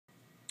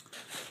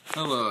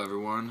Hello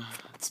everyone.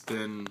 It's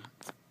been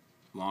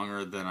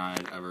longer than I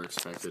ever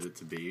expected it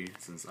to be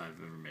since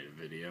I've ever made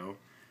a video.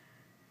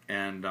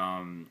 And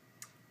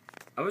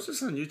I was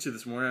just on YouTube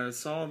this morning and I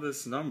saw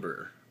this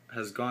number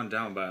has gone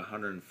down by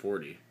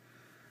 140.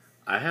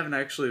 I haven't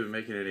actually been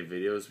making any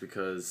videos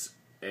because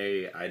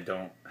A, I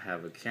don't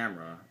have a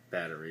camera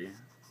battery,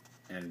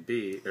 and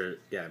B,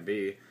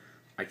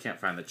 I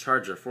can't find the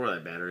charger for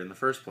that battery in the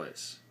first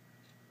place.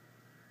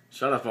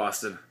 Shut up,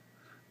 Austin.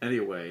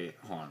 Anyway,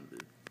 hold on,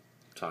 dude.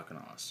 Talking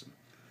to Austin.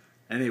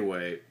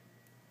 Anyway,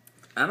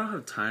 I don't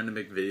have time to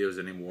make videos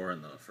anymore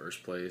in the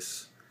first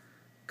place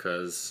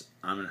because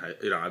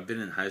I've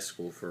been in high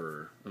school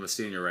I'm a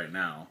senior right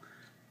now,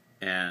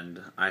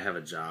 and I have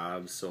a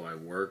job, so I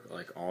work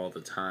like all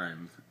the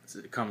time.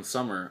 Come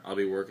summer, I'll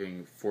be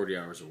working 40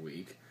 hours a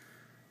week,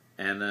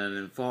 and then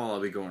in fall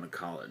I'll be going to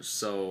college.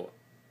 So,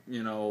 if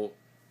you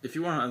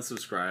want to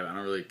unsubscribe, I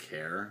don't really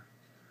care.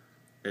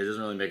 It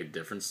doesn't really make a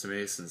difference to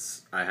me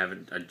since I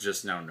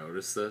just now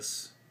noticed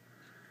this.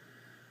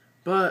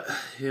 But,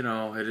 it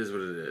is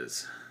what it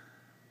is.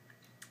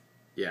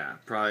 Yeah,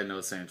 probably no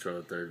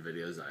Santro third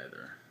videos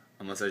either.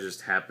 Unless I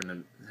just happen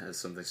to have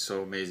something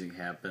so amazing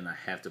happen, I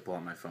have to pull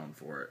out my phone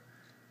for it.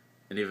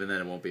 And even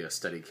then, it won't be a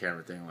steady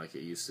camera thing like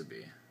it used to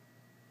be.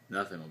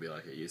 Nothing will be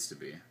like it used to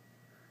be.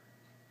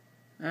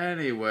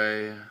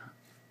 Anyway,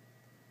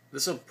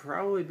 this will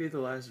probably be the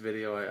last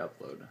video I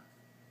upload.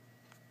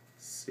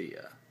 See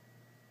ya.